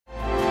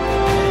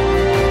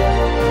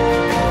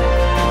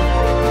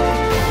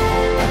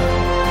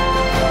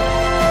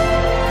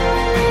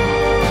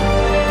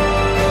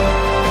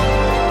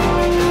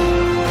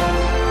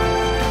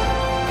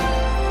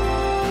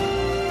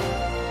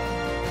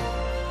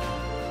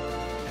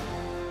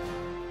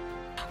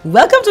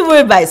Welcome to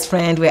Word Bites,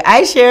 friend, where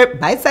I share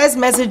bite-sized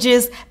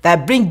messages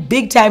that bring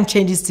big-time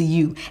changes to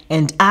you.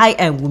 And I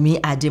am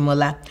Wumi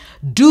Ademola.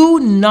 Do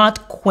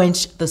not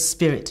quench the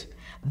Spirit.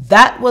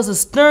 That was a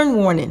stern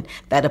warning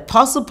that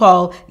Apostle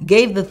Paul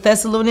gave the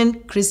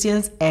Thessalonian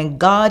Christians, and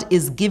God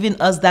is giving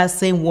us that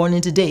same warning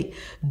today.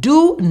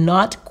 Do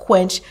not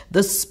quench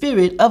the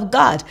Spirit of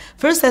God.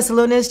 1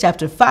 Thessalonians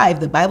chapter 5,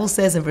 the Bible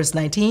says in verse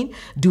 19,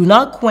 do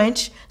not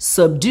quench,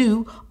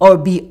 subdue, or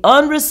be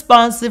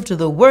unresponsive to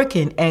the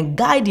working and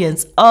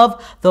guidance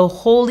of the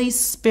Holy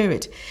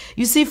Spirit.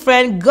 You see,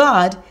 friend,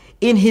 God,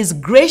 in his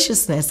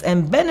graciousness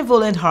and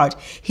benevolent heart,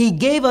 he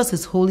gave us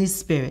his Holy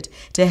Spirit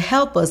to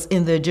help us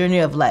in the journey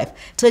of life,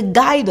 to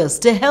guide us,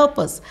 to help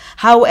us.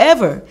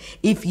 However,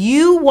 if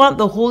you want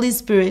the Holy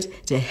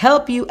Spirit to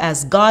help you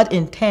as God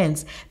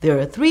intends, there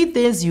are three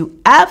things you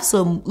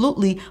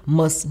absolutely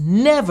must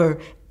never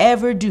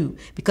ever do.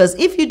 Because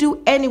if you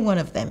do any one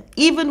of them,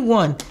 even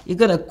one, you're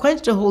going to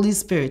quench the Holy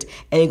Spirit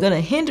and you're going to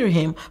hinder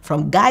him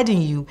from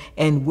guiding you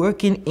and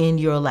working in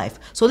your life.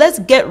 So let's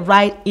get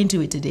right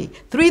into it today.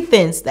 Three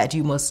things that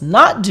you must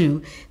not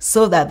do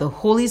so that the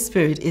Holy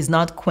Spirit is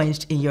not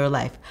quenched in your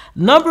life.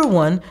 Number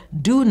one,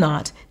 do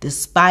not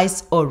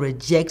despise or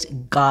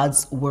reject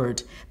God's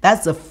word.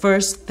 That's the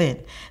first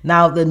thing.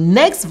 Now, the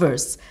next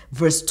verse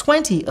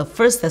 20 of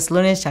 1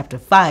 Thessalonians chapter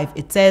 5,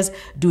 it says,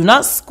 do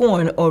not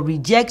scorn or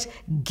reject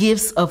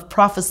gifts of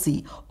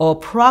prophecy or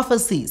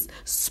prophecies,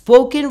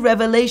 spoken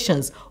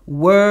revelations,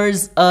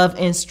 words of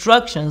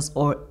instructions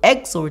or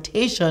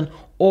exhortation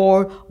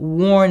or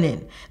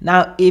warning.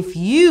 Now, if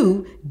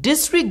you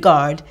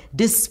disregard,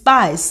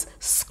 despise,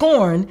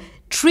 scorn,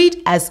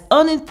 treat as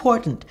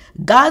unimportant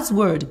God's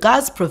word,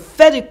 God's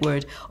prophetic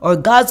word, or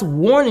God's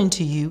warning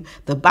to you,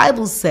 the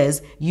Bible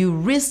says you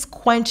risk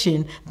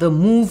quenching the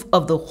move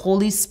of the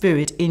Holy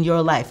Spirit in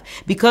your life.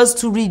 Because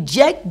to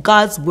reject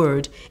God's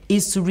word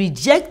is to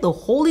reject the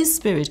Holy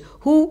Spirit,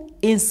 who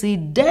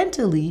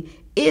incidentally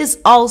is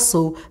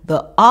also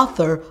the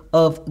author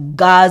of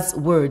God's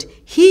word.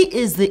 He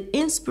is the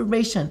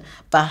inspiration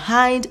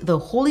behind the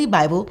Holy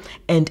Bible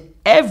and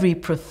every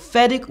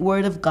prophetic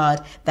word of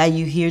God that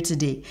you hear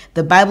today.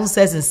 The Bible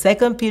says in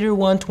 2 Peter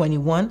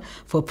 1:21,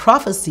 for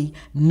prophecy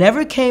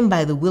never came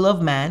by the will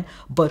of man,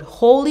 but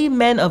holy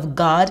men of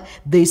God,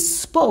 they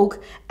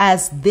spoke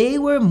as they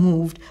were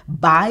moved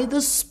by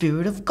the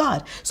Spirit of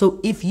God. So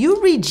if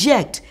you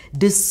reject,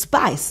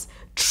 despise,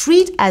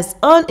 treat as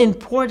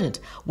unimportant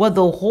what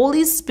the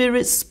Holy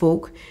Spirit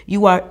spoke,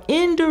 you are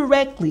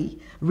indirectly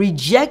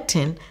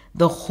rejecting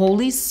the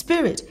Holy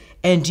Spirit.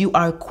 And you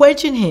are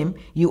quenching him,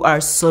 you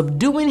are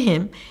subduing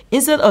him.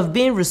 Instead of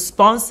being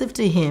responsive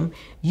to him,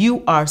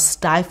 you are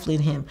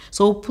stifling him.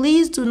 So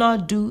please do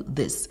not do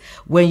this.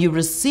 When you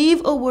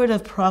receive a word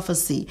of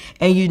prophecy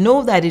and you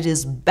know that it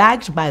is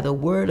backed by the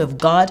word of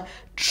God,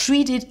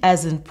 treat it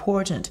as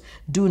important.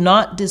 Do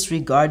not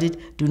disregard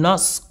it. Do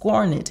not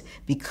scorn it,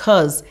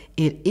 because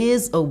it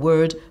is a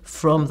word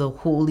from the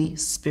Holy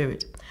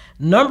Spirit.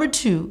 Number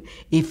two,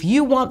 if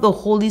you want the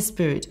Holy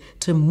Spirit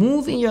to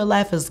move in your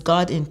life as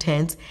God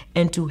intends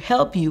and to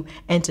help you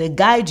and to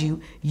guide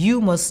you,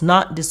 you must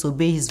not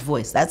disobey his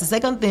voice. That's the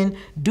second thing.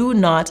 Do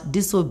not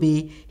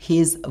disobey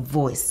his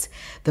voice.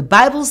 The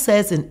Bible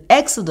says in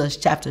Exodus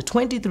chapter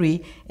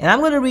 23, and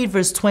I'm going to read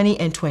verse 20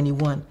 and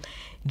 21.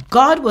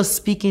 God was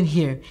speaking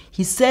here.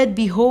 He said,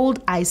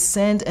 behold, I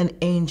send an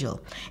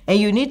angel. And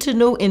you need to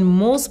know, in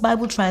most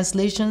Bible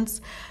translations,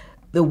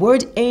 the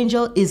word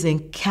angel is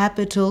in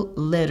capital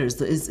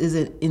letters,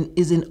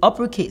 is in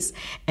uppercase.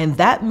 And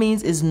that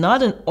means it's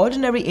not an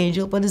ordinary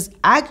angel, but is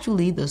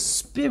actually the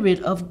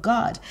Spirit of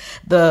God.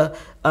 The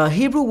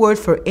Hebrew word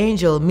for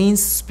angel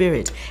means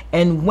spirit.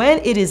 And when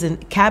it is in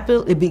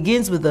capital, it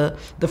begins with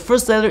the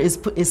first letter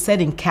is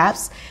set in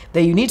caps.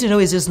 That you need to know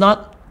is just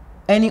not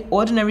any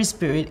ordinary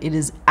spirit. It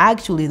is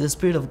actually the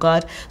Spirit of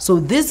God. So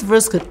this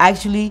verse could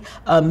actually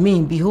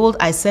mean, behold,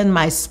 I send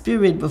my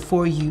Spirit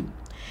before you.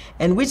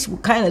 And which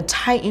kind of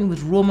tie in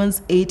with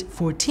Romans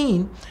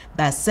 8:14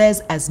 that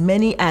says, as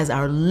many as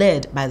are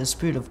led by the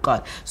Spirit of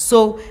God.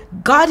 So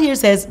God here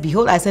says,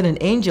 behold, I send an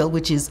angel,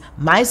 which is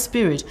my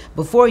Spirit,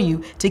 before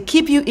you to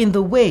keep you in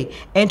the way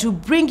and to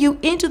bring you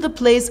into the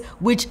place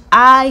which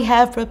I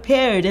have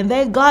prepared. And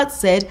then God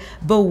said,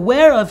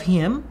 beware of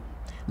him.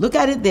 Look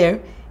at it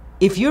there.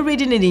 If you're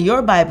reading it in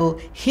your Bible,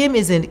 him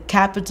is in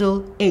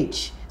capital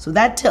H. So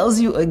that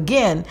tells you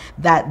again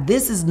that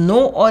this is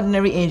no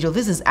ordinary angel.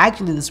 This is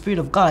actually the Spirit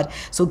of God.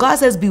 So God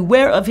says,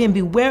 beware of him,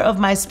 beware of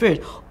my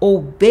Spirit.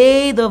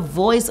 Obey the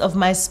voice of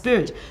my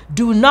Spirit.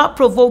 Do not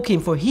provoke him,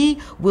 for he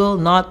will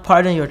not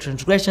pardon your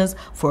transgressions,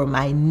 for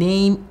my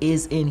name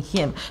is in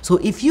him. So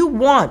if you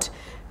want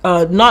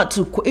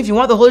if you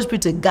want the Holy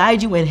Spirit to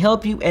guide you and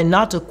help you and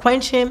not to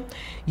quench him,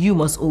 you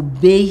must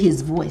obey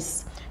his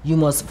voice. You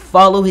must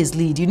follow his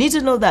lead. You need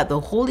to know that the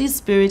Holy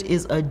Spirit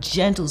is a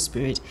gentle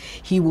spirit.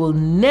 He will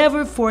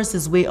never force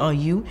his way on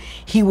you.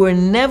 He will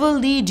never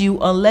lead you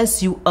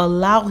unless you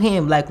allow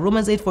him. Like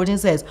Romans 8:14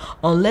 says,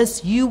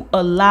 unless you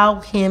allow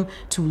him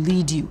to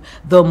lead you.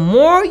 The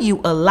more you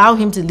allow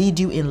him to lead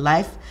you in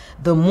life,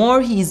 the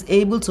more he is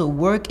able to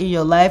work in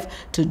your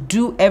life to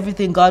do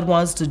everything God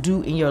wants to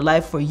do in your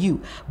life for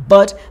you.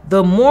 But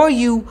the more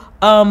you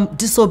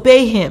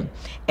disobey him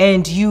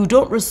and you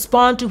don't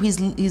respond to his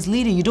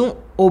leading, you don't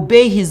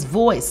obey his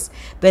voice,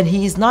 then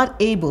he is not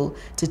able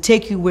to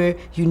take you where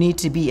you need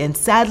to be. And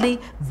sadly,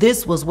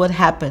 this was what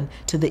happened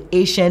to the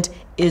ancient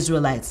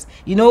Israelites.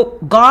 You know,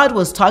 God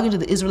was talking to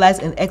the Israelites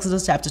in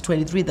Exodus chapter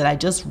 23 that I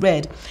just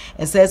read,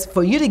 and says,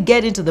 for you to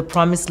get into the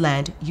promised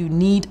land, you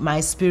need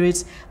my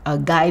spirit's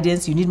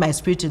guidance. You need my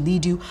spirit to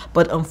lead you.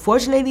 But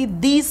unfortunately,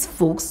 these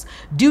folks,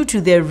 due to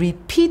their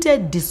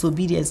repeated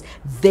disobedience,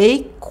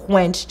 they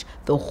quenched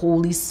the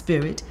Holy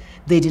Spirit.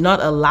 They did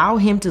not allow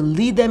him to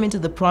lead them into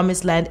the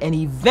promised land, and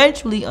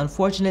eventually,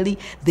 unfortunately,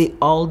 they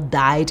all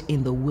died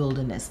in the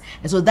wilderness.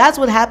 And so that's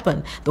what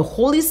happened. The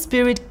Holy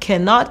Spirit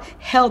cannot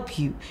help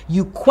you.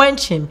 You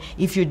quench him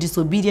if you're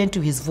disobedient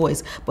to his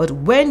voice. But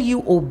when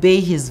you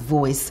obey his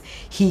voice,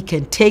 he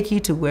can take you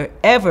to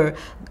wherever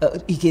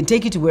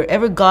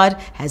God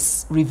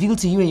has revealed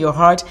to you in your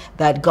heart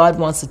that God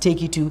wants to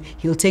take you to.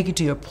 He'll take you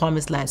to your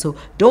promised land. So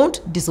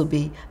don't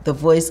disobey the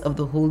voice of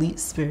the Holy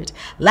Spirit.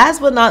 Last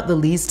but not the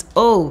least,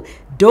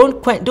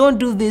 don't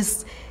do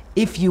this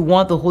if you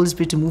want the Holy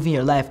Spirit to move in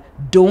your life.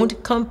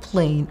 Don't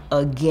complain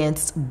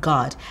against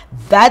God.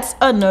 That's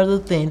another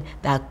thing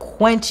that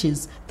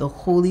quenches the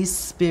Holy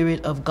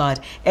Spirit of God.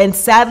 And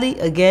sadly,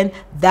 again,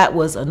 that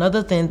was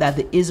another thing that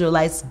the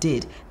Israelites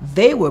did.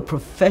 They were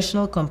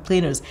professional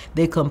complainers.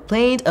 They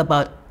complained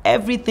about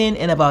everything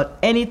and about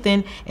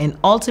anything, and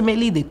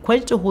ultimately they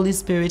quenched the Holy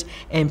Spirit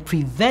and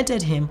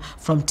prevented him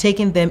from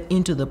taking them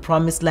into the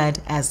promised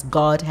land as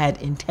God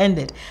had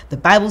intended. The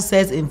Bible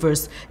says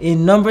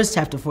in Numbers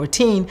chapter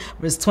 14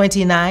 verse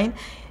 29,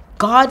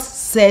 God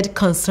said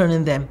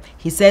concerning them,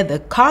 he said, the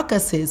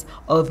carcasses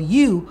of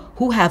you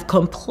who have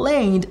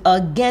complained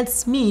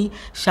against me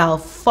shall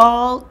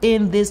fall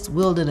in this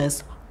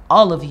wilderness,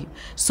 all of you.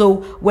 So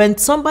when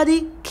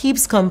somebody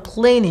keeps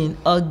complaining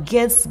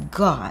against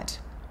God,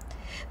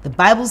 the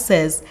Bible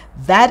says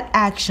that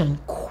action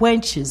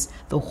quenches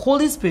the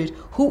Holy Spirit,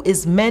 who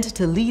is meant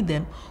to lead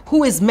them,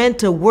 who is meant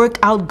to work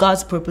out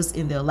God's purpose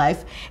in their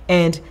life.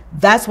 And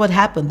that's what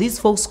happened. These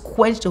folks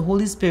quenched the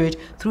Holy Spirit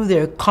through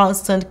their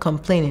constant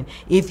complaining.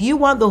 If you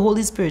want the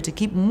Holy Spirit to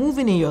keep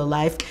moving in your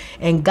life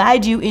and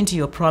guide you into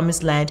your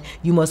promised land,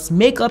 you must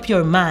make up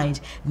your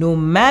mind, no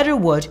matter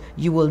what,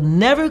 you will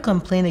never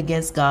complain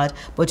against God,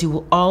 but you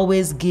will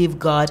always give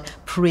God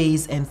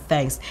praise and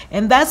thanks.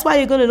 And that's why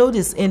you're going to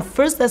notice in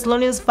 1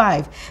 Thessalonians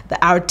 5, that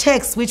our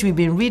text, which we've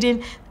been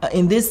reading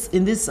in this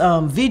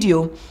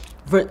video,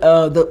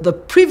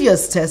 the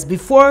previous text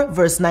before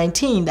verse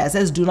 19 that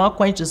says, do not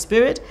quench the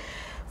spirit.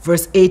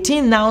 Verse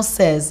 18 now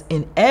says,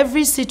 in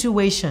every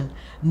situation,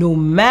 no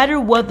matter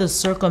what the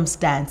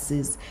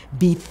circumstances,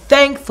 be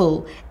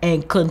thankful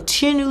and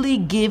continually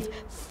give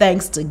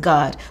thanks to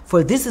God,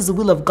 for this is the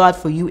will of God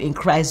for you in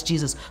Christ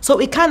Jesus. So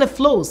it kind of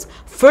flows.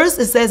 First,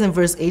 it says in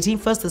verse 18,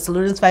 1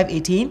 Thessalonians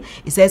 5:18,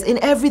 it says, in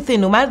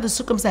everything, no matter the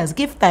circumstance,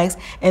 give thanks.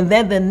 And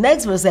then the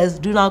next verse says,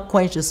 do not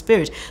quench the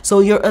spirit. So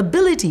your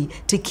ability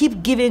to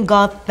keep giving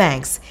God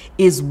thanks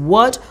is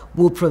what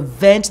will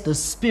prevent the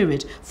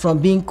spirit from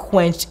being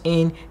quenched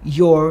in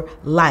your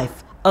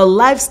life. A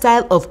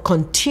lifestyle of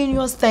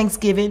continuous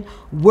thanksgiving,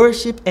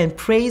 worship, and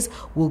praise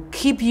will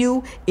keep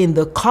you in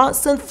the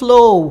constant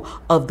flow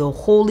of the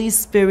Holy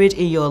Spirit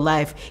in your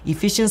life.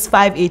 Ephesians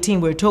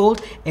 5:18, we're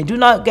told, and do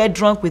not get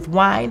drunk with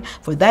wine,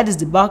 for that is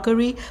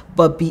debauchery,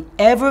 but be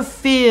ever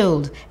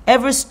filled,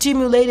 ever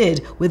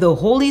stimulated with the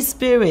Holy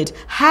Spirit.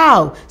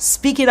 How?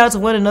 Speaking out to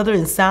one another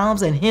in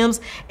psalms and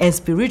hymns and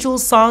spiritual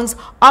songs,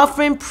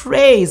 offering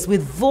praise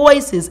with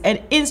voices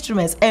and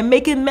instruments, and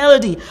making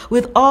melody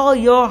with all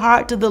your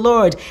heart to the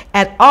Lord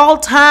at all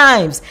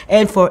times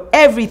and for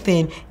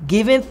everything,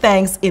 giving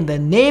thanks in the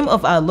name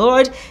of our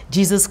Lord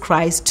Jesus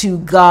Christ to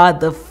God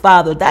the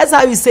Father. That's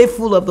how you stay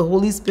full of the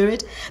Holy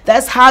Spirit.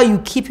 That's how you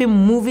keep him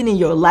moving in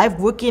your life,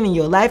 working in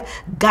your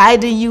life,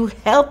 guiding you,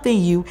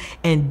 helping you,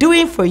 and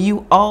doing for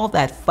you all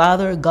that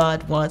Father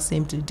God wants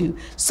him to do.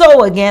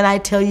 So again, I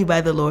tell you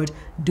by the Lord,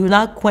 do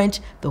not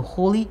quench the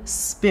Holy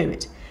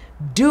Spirit.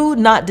 Do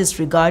not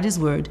disregard his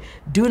word.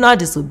 Do not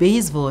disobey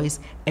his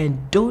voice.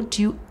 And don't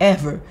you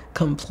ever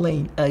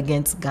complain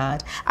against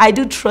God. I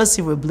do trust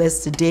you were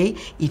blessed today.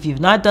 If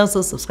you've not done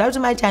so, subscribe to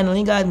my channel,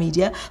 KnowingGod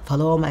Media.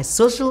 Follow all my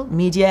social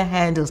media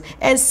handles.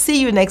 And see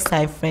you next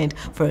time, friend,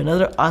 for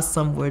another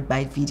awesome Word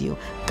Bite video.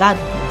 God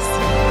bless.